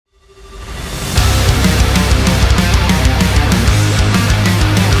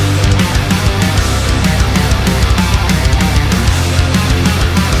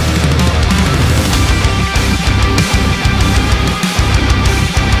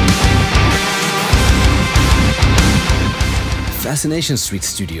Fascination Street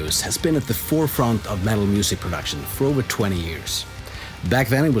Studios has been at the forefront of metal music production for over 20 years. Back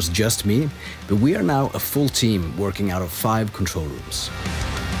then it was just me, but we are now a full team working out of 5 control rooms.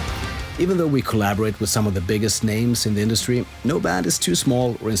 Even though we collaborate with some of the biggest names in the industry, no band is too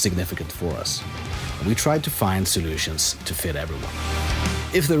small or insignificant for us. We try to find solutions to fit everyone.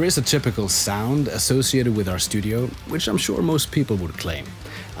 If there is a typical sound associated with our studio, which I'm sure most people would claim,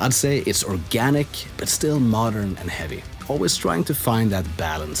 I'd say it's organic but still modern and heavy, always trying to find that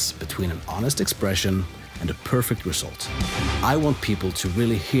balance between an honest expression and a perfect result. I want people to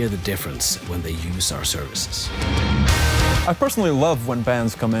really hear the difference when they use our services. I personally love when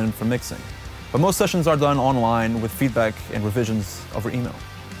bands come in for mixing, but most sessions are done online with feedback and revisions over email.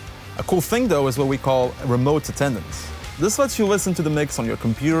 A cool thing though is what we call remote attendance. This lets you listen to the mix on your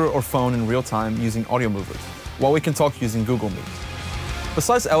computer or phone in real time using audio movers, while we can talk using Google Meet.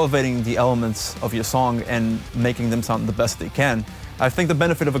 Besides elevating the elements of your song and making them sound the best they can, I think the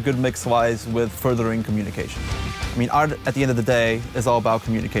benefit of a good mix lies with furthering communication. I mean, art at the end of the day is all about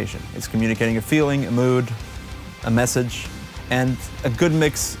communication. It's communicating a feeling, a mood, a message, and a good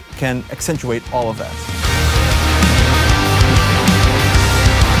mix can accentuate all of that.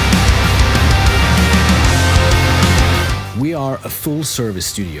 We are a full-service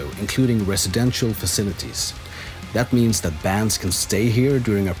studio, including residential facilities. That means that bands can stay here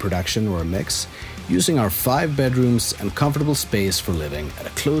during a production or a mix, using our 5 bedrooms and comfortable space for living at a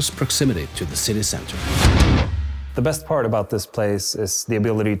close proximity to the city center. The best part about this place is the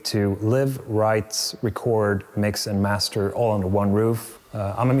ability to live, write, record, mix, and master all under one roof.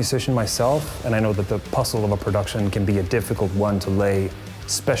 I'm a musician myself, and I know that the puzzle of a production can be a difficult one to lay,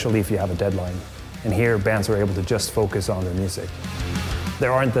 especially if you have a deadline. And here, bands are able to just focus on their music.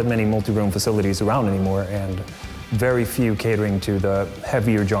 There aren't that many multi-room facilities around anymore, and very few catering to the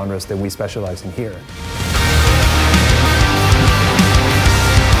heavier genres that we specialize in here.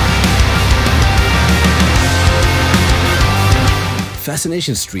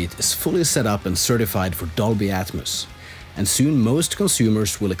 Fascination Street is fully set up and certified for Dolby Atmos, and soon most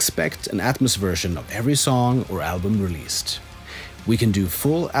consumers will expect an Atmos version of every song or album released. We can do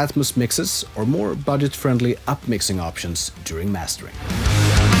full Atmos mixes or more budget-friendly upmixing options during mastering.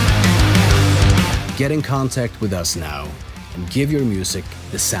 Get in contact with us now and give your music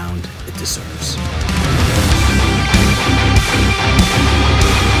the sound it deserves.